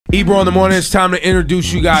Ebro in the morning. It's time to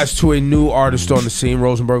introduce you guys to a new artist on the scene.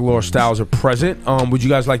 Rosenberg, Laura Styles are present. Would you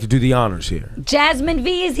guys like to do the honors here? Jasmine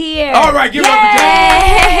V is here. All right, give it up for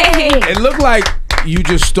Jasmine. It looked like you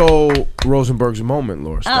just stole Rosenberg's moment,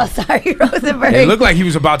 Laura Styles. Oh, sorry, Rosenberg. It looked like he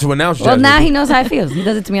was about to announce Well, Jasmine now V. he knows how it feels. He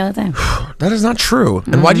does it to me all the time. That is not true.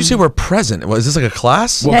 And why do you say we're present? Is this like a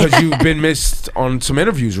class? Well, because you've been missed on some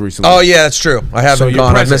interviews recently. Oh yeah, that's true. I haven't So you're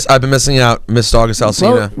gone. present. I've been missing out. Missed August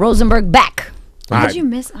Alsina. Rosenberg back. How did you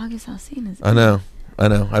miss August Alsina? I know.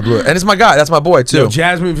 I blew it. And it's my guy. That's my boy too. Yo,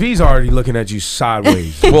 Jasmine V's already looking at you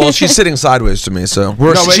sideways. Well, she's sitting sideways to me, so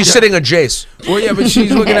she's sitting adjacent. Well, yeah, but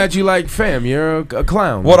she's looking at you like, fam, you're a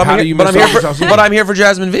clown. What Like, how do you miss August Alsina? but I'm here for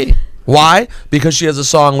Jasmine V. Why? Because she has a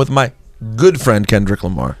song with my good friend Kendrick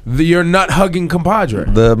Lamar, Your nut hugging compadre.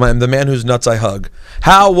 the man whose nuts I hug.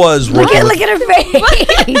 How was Look working at her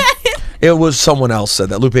face. It was someone else said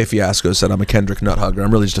that. Lupe Fiasco said I'm a Kendrick nut hugger.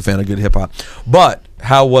 I'm really just a fan of good hip hop. But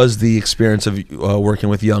how was the experience of working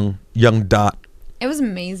with young Dot? It was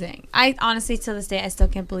amazing. I honestly, till this day, I still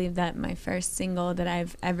can't believe that my first single that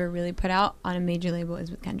I've ever really put out on a major label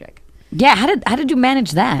is with Kendrick. Yeah, how did you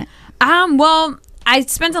manage that? Well, I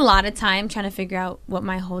spent a lot of time trying to figure out what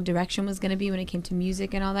my whole direction was going to be when it came to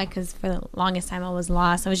music and all that, because for the longest time I was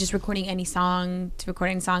lost. I was just recording any song to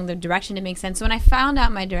recording a song, the direction didn't make sense. So when I found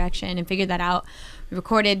out my direction and figured that out, we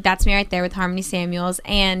recorded That's Me Right There with Harmony Samuels,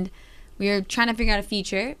 and we were trying to figure out a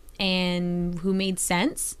feature and who made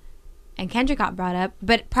sense. And Kendrick got brought up.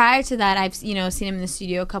 But prior to that, I've seen him in the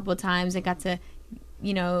studio a couple of times. I got to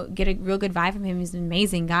get a real good vibe from him. He's an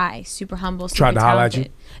amazing guy, super humble, super Tried to holler at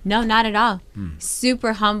talented. you? No, not at all.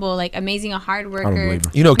 Super humble, like amazing, a hard worker. I don't believe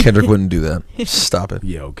her. You know Kendrick wouldn't do that. Stop it.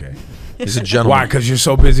 Yeah, okay. He's a gentleman. Why? Because you're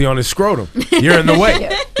so busy on his scrotum. You're in the way.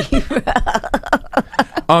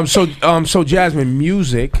 So Jasmine,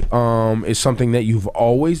 music is something that you've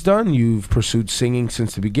always done. You've pursued singing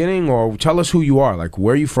since the beginning, or tell us who you are. Like,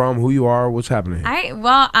 where are you from? Who you are? What's happening here?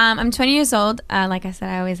 I'm 20 years old. Like I said,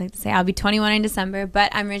 I always like to say I'll be 21 in December. But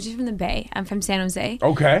I'm originally from the Bay. I'm from San Jose.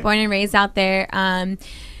 Okay. Born and raised out there.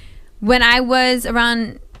 When I was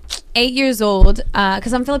around 8 years old,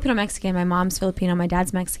 because I'm Filipino Mexican, my mom's Filipino, my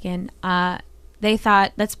dad's Mexican. They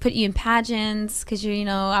thought, let's put you in pageants, because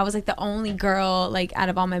I was like the only girl, like out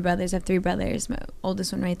of all my brothers. I have 3 brothers, my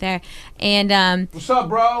oldest one right there. And What's up,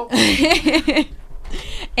 bro?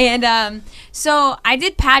 And so I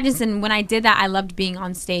did pageants, and when I did that, I loved being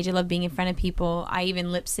on stage. I loved being in front of people. I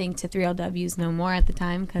even lip synced to 3LW's No More at the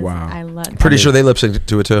time, because I loved. Pretty sure they lip synced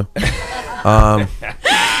to it too.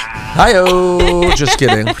 Hi-oh. Just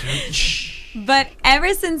kidding. But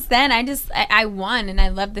ever since then, I won, and I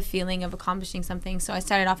loved the feeling of accomplishing something. So I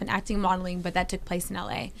started off in acting and modeling, but that took place in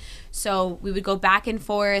LA. So we would go back and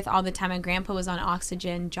forth all the time. My grandpa was on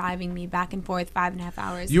oxygen, driving me back and forth 5.5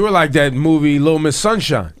 hours. You were like that movie Little Miss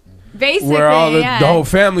Sunshine. Basically, where all the whole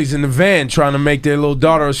family's in the van trying to make their little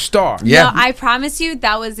daughter a star. Yeah. No, I promise you,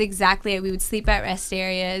 that was exactly it. We would sleep at rest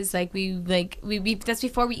areas. Like we that's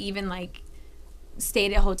before we even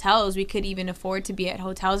stayed at hotels. We could even afford to be at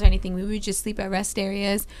hotels or anything. We would just sleep at rest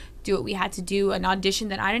areas, do what we had to do, an audition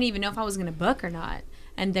that I didn't even know if I was gonna book or not.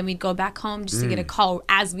 And then we'd go back home just to get a call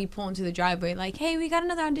as we pull into the driveway, like, hey, we got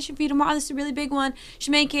another audition for you tomorrow. This is a really big one. You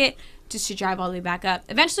should make it. Just to drive all the way back up.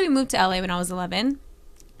 Eventually, we moved to LA when I was 11.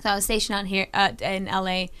 So I was stationed out here in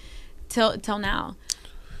LA till now.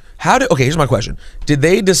 Okay, here's my question. Did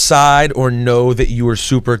they decide or know that you were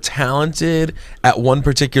super talented at one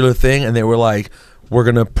particular thing, and they were like, we're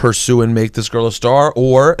going to pursue and make this girl a star?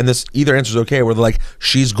 Or, and this either answer is okay, where they're like,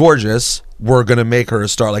 she's gorgeous, we're going to make her a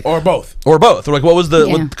star. Like, or both. Or both. Or like, what was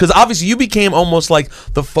the, because obviously you became almost like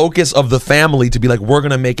the focus of the family to be like, we're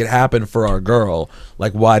going to make it happen for our girl.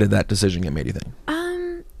 Like, why did that decision get made, you think?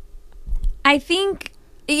 I think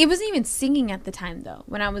it wasn't even singing at the time, though.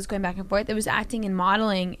 When I was going back and forth, it was acting and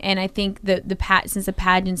modeling, and I think since the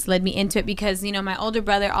pageants led me into it, because my older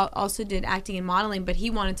brother also did acting and modeling, but he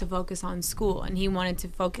wanted to focus on school and he wanted to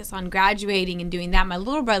focus on graduating and doing that. My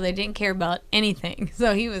little brother didn't care about anything,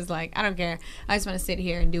 so he was like, I don't care. I just want to sit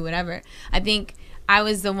here and do whatever. I think I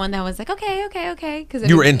was the one that was like, okay, because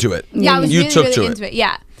you were into it. Yeah, I was you really, took really to into it.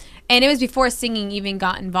 Yeah, and it was before singing even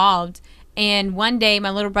got involved. And one day, my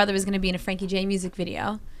little brother was going to be in a Frankie J music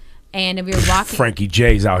video. And we were walking. Frankie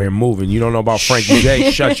J's out here moving. You don't know about Frankie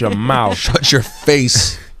J? Shut your mouth. Shut your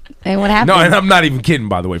face. And what happened? No, and I'm not even kidding,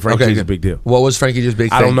 by the way. Frankie J's a big deal. What was Frankie J's big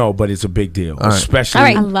thing? I don't know, but it's a big deal. All right. Especially. All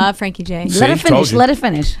right. I love Frankie J. Let it finish. Let it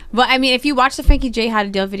finish. Well, I mean, if you watch the Frankie J How to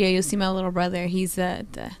Deal video, you'll see my little brother. He's the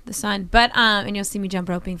son. But and you'll see me jump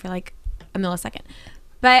roping for like a millisecond.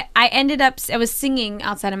 But I was singing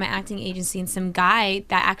outside of my acting agency, and some guy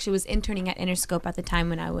that actually was interning at Interscope at the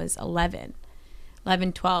time when I was 11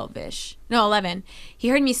 11, 12-ish. No, 11. He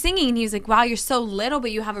heard me singing and he was like, wow, you're so little,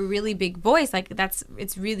 but you have a really big voice. Like,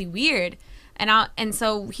 it's really weird. And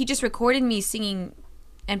so he just recorded me singing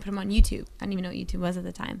and put him on YouTube. I didn't even know what YouTube was at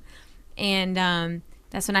the time. And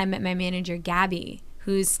that's when I met my manager, Gabby,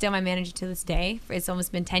 who's still my manager to this day. It's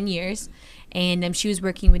almost been 10 years. And she was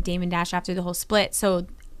working with Damon Dash after the whole split. So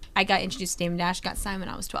I got introduced to Damon Dash, got signed when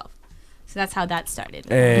I was 12. So that's how that started.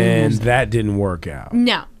 And that didn't work out.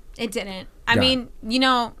 No, it didn't. I mean, you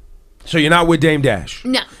know. So you're not with Dame Dash?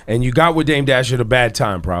 No. And you got with Dame Dash at a bad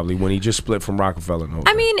time, probably, when he just split from Rockefeller.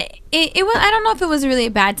 I mean, it was. I don't know if it was really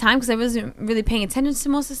a bad time because I wasn't really paying attention to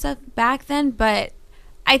most of the stuff back then. But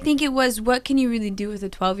I think it was, what can you really do with a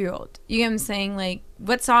 12-year-old? You get what I'm saying? Like,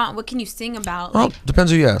 what song? What can you sing about? Well, like,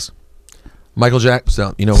 depends who you ask. Michael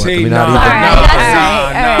Jackson. You know what? See, I mean, nah,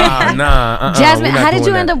 Nah. Jasmine, how did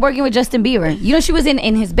you end up working with Justin Bieber? You know she was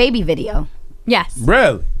in his baby video. yes.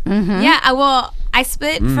 Really? Mm-hmm. Yeah. Well, I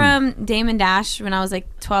split from Damon Dash when I was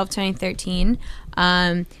like 12, turning 13.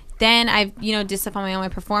 Then I, did stuff on my own. I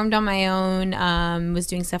performed on my own. Was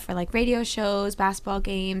doing stuff for like radio shows, basketball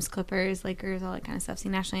games, Clippers, Lakers, all that kind of stuff.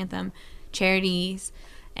 Sing national anthem, charities,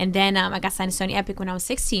 and then I got signed to Sony Epic when I was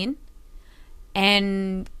 16.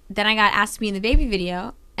 And then I got asked to be in the baby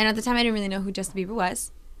video. And at the time, I didn't really know who Justin Bieber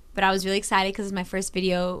was. But I was really excited because it was my first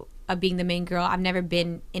video of being the main girl. I've never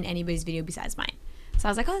been in anybody's video besides mine. So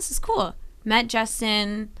I was like, oh, this is cool. Met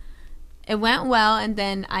Justin. It went well. And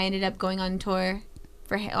then I ended up going on tour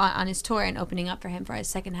on his tour and opening up for him for his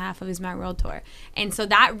second half of his Mount World tour. And so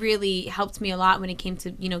that really helped me a lot when it came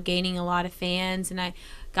to, gaining a lot of fans. And I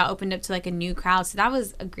got opened up to like a new crowd. So that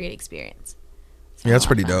was a great experience. Yeah, that's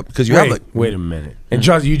pretty dope. Because wait a minute. And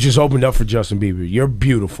you just opened up for Justin Bieber. You're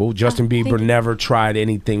beautiful. Justin Bieber never tried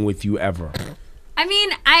anything with you ever. I mean,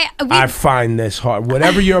 I find this hard.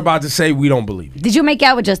 Whatever you're about to say, we don't believe it. Did you make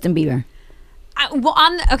out with Justin Bieber?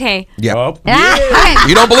 Okay. Yeah. Oh, Okay.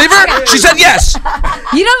 You don't believe her? She said yes.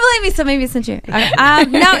 You don't believe me, so maybe it's not true. Okay.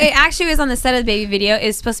 No, it actually was on the set of the baby video. It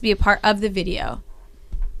was supposed to be a part of the video.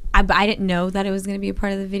 But I didn't know that it was going to be a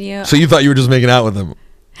part of the video. So you thought you were just making out with him?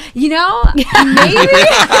 Maybe maybe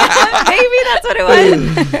that's what it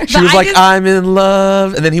was. She was like, I'm in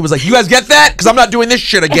love. And then he was like, you guys get that? Because I'm not doing this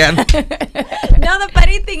shit again. No, the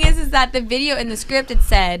funny thing is that the video in the script, it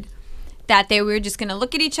said that we were just going to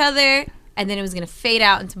look at each other and then it was going to fade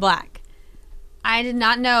out into black. I did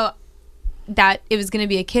not know that it was going to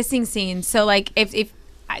be a kissing scene. So like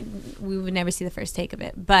we would never see the first take of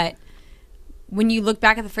it. But when you look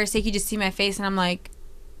back at the first take, you just see my face and I'm like,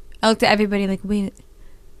 I looked at everybody like, wait,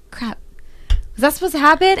 crap, was that supposed to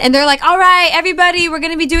happen? And they're like, all right, everybody, we're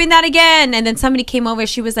gonna be doing that again. And then somebody came over,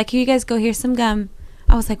 she was like, here you guys go, here's some gum.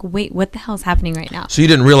 I was like, wait, what the hell is happening right now? So you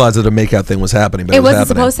didn't realize that a makeout thing was happening, but it it was wasn't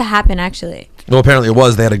happening. supposed to happen, actually. Well, apparently it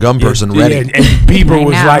was. They had a gum person ready. And Bieber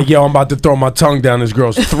was know. like, yo, I'm about to throw my tongue down this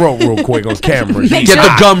girl's throat real quick on camera. Get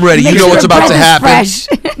the gum ready. You know what's about to happen.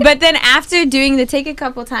 But then after doing the take a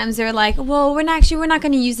couple times, they were like, well, we're not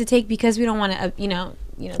going to use the take because we don't want to,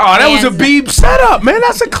 Oh, that was a Biebs setup, man.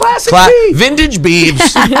 That's a classic Biebs. Vintage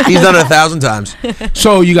Biebs. He's done it 1,000 times.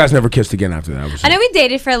 So you guys never kissed again after that? I know we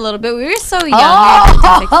dated for a little bit. We were so young.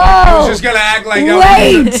 I was just going to act like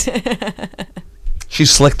Wait. She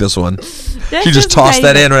slicked this one. That's She just tossed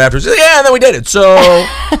that in right after. She's like, yeah, and then we dated. So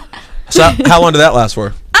how long did that last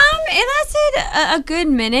for? It lasted a good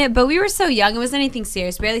minute, but we were so young. It wasn't anything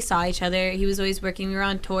serious. We barely saw each other. He was always working. We were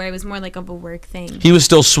on tour. It was more like of a work thing. He was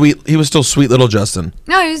still sweet. He was still sweet little Justin.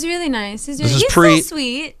 No, he was really nice. He's is so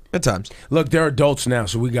sweet. At times. Look, they're adults now,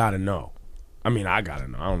 so we got to know. I mean, I got to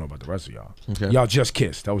know. I don't know about the rest of y'all. Okay. Y'all just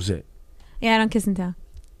kissed. That was it. Yeah, I don't kiss and tell.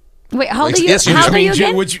 Wait, how old are you? Yes, How old are you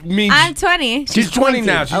again? Which means I'm 20. she's 20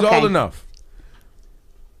 now. She's Okay. old enough.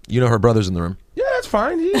 You know her brother's in the room. Yeah, that's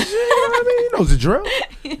fine. He knows the drill.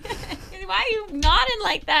 Why are you nodding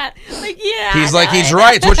like that? Like, yeah. He's like, he's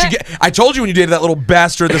right. It's what you get. I told you when you dated that little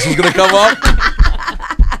bastard this was going to come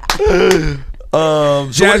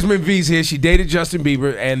up. Jasmine V's here. She dated Justin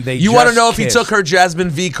Bieber, and they You want to know if he took her Jasmine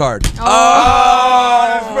V card. Oh,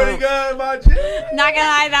 that's pretty good, my G. Not gonna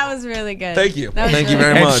lie, that was really good. Thank you. That was Thank you really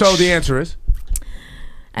very And much. so the answer is?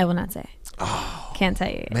 I will not say. Can't tell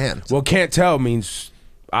you. Man. Well, can't tell means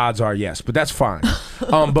odds are yes, but that's fine.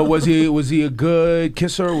 But was he a good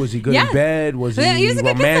kisser? Was he good Yeah. in bed? Was he, Yeah, he was a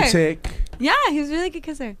good romantic? Yeah, he was a really good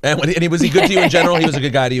kisser. And was he good to you in general? He was a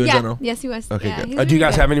good guy to you in Yeah. general? Yes, he was. Okay, Yeah, good. he was Do you really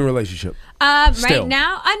guys good. have any relationship? Right Still?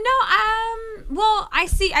 now? No. Well,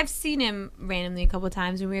 I've seen him randomly a couple of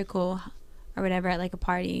times when we were cool or whatever at like a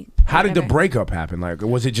party. How did the whatever. breakup happen? Like,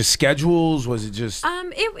 was it just schedules? Was it just?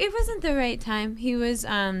 It wasn't the right time. He was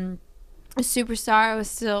a superstar. I was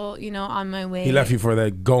still, you know, on my way. He left you for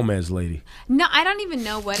that Gomez lady. No, I don't even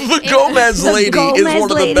know what The Gomez lady is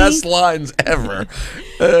one of the best lines ever.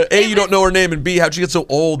 A, you don't know her name, and B, how'd she get so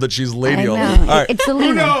old that she's lady all right. It's Selena.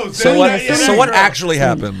 Who knows? So what actually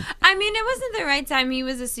happened? I mean, it wasn't the right time. He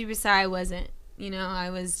was a superstar. I wasn't. You know, I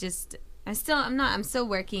was just. I'm still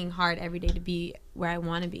working hard every day to be where I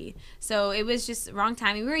want to be. So it was just wrong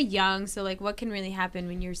timing. We were young, so like what can really happen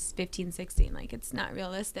when you're 15, 16? Like it's not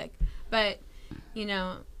realistic. But, you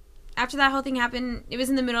know, after that whole thing happened, it was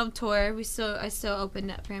in the middle of tour. I still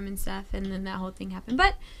opened up for him and stuff, and then that whole thing happened.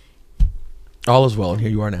 But all is well, and here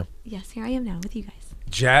you are now. Yes, here I am now with you guys.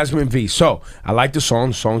 Jasmine V. So I like the song.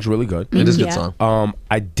 The song's really good. It is a good song.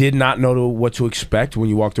 I did not know what to expect when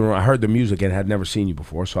you walked around. I heard the music and had never seen you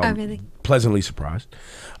before, so I'm really? pleasantly surprised.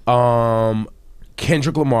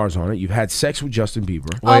 Kendrick Lamar's on it. You've had sex with Justin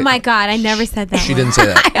Bieber. Oh my God, I never said that. She didn't say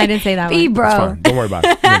that. I didn't say that. Ebro. Don't worry about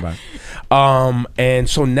it. Don't worry about it. And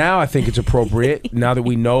so now I think it's appropriate, now that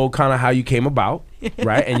we know kind of how you came about,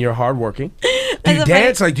 right? And you're hardworking. Do you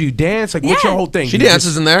dance? Like, do you dance? Like, what's your whole thing? She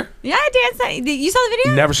dances in there. Yeah, I dance. You saw the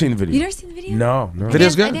video? Never seen the video. You never seen the video? No.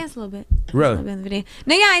 Video's good. I danced a little bit. Really? A little bit in the video.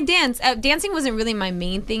 No, yeah, I danced. Dancing wasn't really my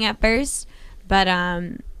main thing at first, but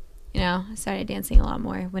you know, I started dancing a lot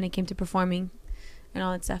more when it came to performing and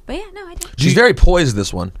all that stuff. But yeah, no, I did. She's very poised,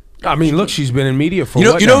 this one. I mean, look, she's been in media for you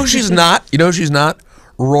know now? who she's not? You know who she's not?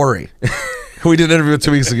 Rory. Who we did an interview with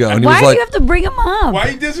 2 weeks ago, and he Why was do like, you have to bring him up? Why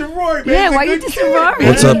you dissing Rory, man? Yeah, He's a why you good dissing kid. Rory?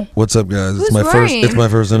 "What's up? What's up, guys? Who's Rory? It's my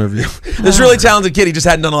first interview." This really talented kid. He just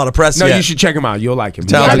hadn't done a lot of press No, yet. you should check him out. You'll like him.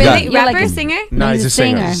 Talented guy. You like Rapper, him. singer? No, he's a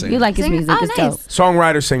singer. You like his music. Oh, It's nice. dope.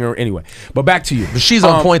 Songwriter, singer, anyway. But back to you. But she's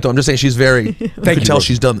on point, though. I'm just saying she's very. You can you, tell Rose.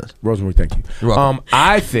 she's done this. Rosemary, thank you. You're welcome.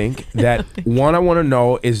 I think that one, I want to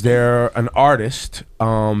know, is there an artist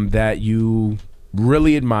that you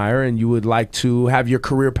really admire and you would like to have your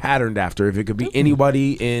career patterned after? If it could be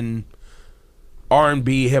anybody in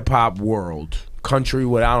R&B, hip hop world, country,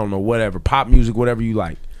 what, I don't know, whatever, pop music, whatever you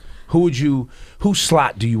like. Whose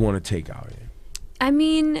slot do you want to take out here? I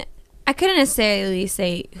mean, I couldn't necessarily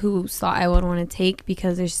say who slot I would want to take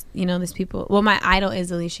because there's people. Well, my idol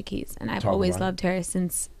is Alicia Keys, and I've always loved her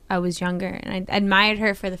since I was younger, and I admired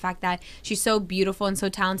her for the fact that she's so beautiful and so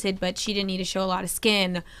talented, but she didn't need to show a lot of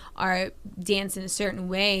skin or dance in a certain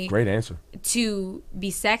way. Great answer. To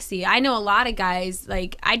be sexy. I know a lot of guys,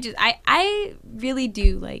 like, I really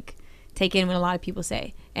do, like, take in what a lot of people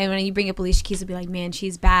say. And when you bring up Alicia Keys, they'll be like, man,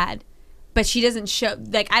 she's bad. But she doesn't show,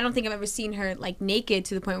 like, I don't think I've ever seen her, like, naked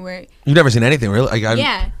to the point where. You've never seen anything, really?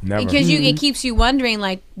 Yeah. Never. Because it keeps you wondering,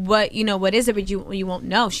 like, what is it, but you won't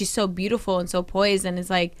know. She's so beautiful and so poised, and it's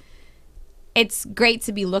like, it's great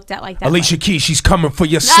to be looked at like that. Alicia Keys, she's coming for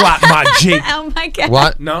your slot, my G. Oh, my God.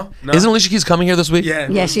 What? No? Isn't Alicia Keys coming here this week?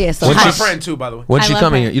 Yeah, she is. So She's my hush. friend, too, by the way. When's she love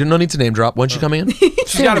coming her. here? You don't need to name drop. When's she coming in?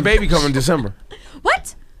 She's got a baby coming in December.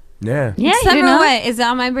 What? Yeah. Yeah, December you know. what? Is it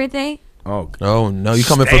on my birthday? Oh, Oh, no. You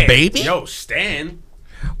coming for Stan. baby? Yo, Stan.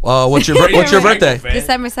 What's your birthday?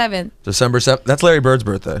 December 7th. December 7th. That's Larry Bird's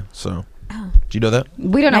birthday. So, do you know that?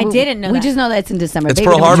 We don't know. I didn't know We that. just know that it's in December. It's Baby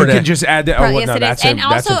Pearl don't- Harbor You Day. can just add that. Oh, Yes, well, no, it is. that's And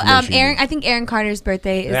that's also, information. Aaron. I think Aaron Carter's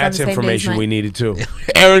birthday is That's on the same day as information mine. we needed, too.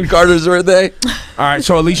 Aaron Carter's birthday. All right,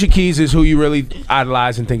 so Alicia Keys is who you really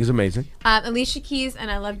idolize and think is amazing. Alicia Keys, and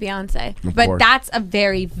I love Beyonce. But course. that's a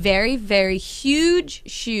very, very, very huge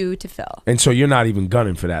shoe to fill. And so you're not even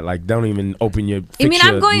gunning for that. Like, don't even open your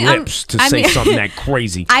lips to say something that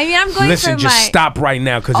crazy. I mean, I'm going Listen, for just my stop right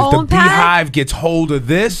now, because if the own path. Beehive gets hold of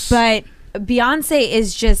this, But Beyonce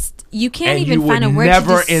is just, you can't And even you find a would word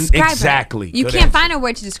never to describe her. exactly. You Good can't answer. find a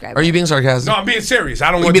word to describe Are her. you being sarcastic? no, I'm being serious.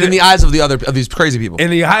 I don't You want mean to. in the eyes of these crazy people? In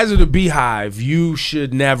the eyes of the Beehive, you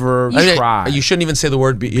should never I mean, try. you shouldn't even say the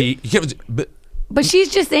word be. You can't, But she's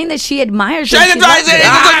just saying that she admires She her. doesn't She loves say it. it.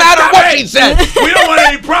 Doesn't matter what she said. We don't want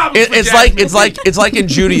any problems. with It's like in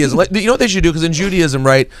Judaism. Like, you know what they should do? Because in Judaism,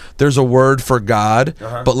 right, there's a word for God,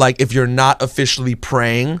 but like if you're not officially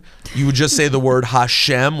praying, you would just say the word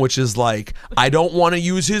Hashem, which is like, I don't want to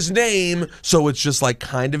use his name, so it's just like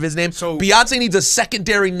kind of his name. So- Beyonce needs a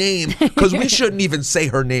secondary name because we shouldn't even say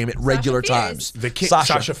her name at regular Fierce. times. The king,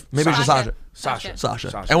 Sasha. Maybe it's just Sasha.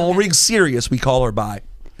 Sasha. And when we're being serious, we call her by.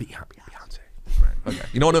 Beyonce. Okay.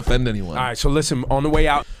 You don't want to offend anyone. All right, so listen, on the way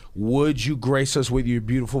out, would you grace us with your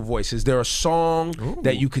beautiful voice? Is there a song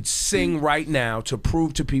that you could sing right now to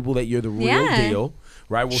prove to people that you're the real Yeah. deal?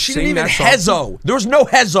 Right, we'll She sing didn't even that song. hezo. There was no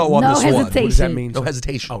hezo on No this one. hesitation. What does that mean? No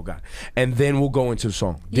hesitation. Oh God! And then we'll go into the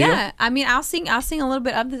song. Deal? Yeah, I mean, I'll sing a little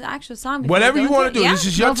bit of the actual song. before Whatever we you go want into to do. it. This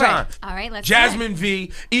is Yeah? your Go for it. time. All right, let's Jasmine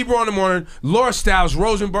V, Ebro in the morning, Laura Styles,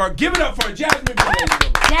 Rosenberg. Give it up for Jasmine V.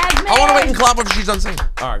 Jasmine. I want to wait and clap after she's done singing.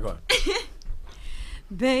 All right, go ahead.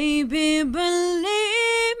 Baby,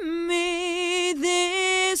 believe me,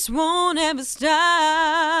 this won't ever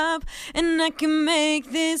stop. And I can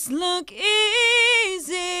make this look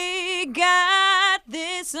easy. Got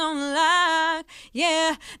this on lock.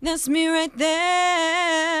 Yeah, that's me right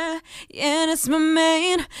there. Yeah, that's my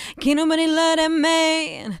man. Can't nobody love that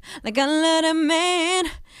man like I love that man.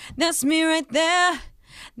 That's me right there.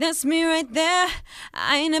 That's me right there.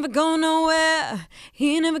 I ain't never going nowhere.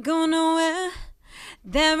 He ain't never going nowhere.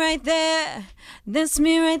 That right there. That's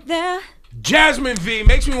me right there. Jasmine V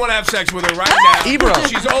makes me want to have sex with her right now. Ebro.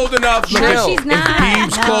 She's old enough. Chill. She's not. If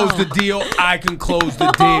Biebs No. closed the deal, I can close the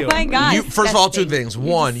Oh deal. my God. You, first of all, two Disgusting. things.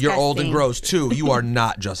 One, you're old and disgusting. gross. Two, you are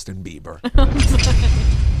not Justin Bieber.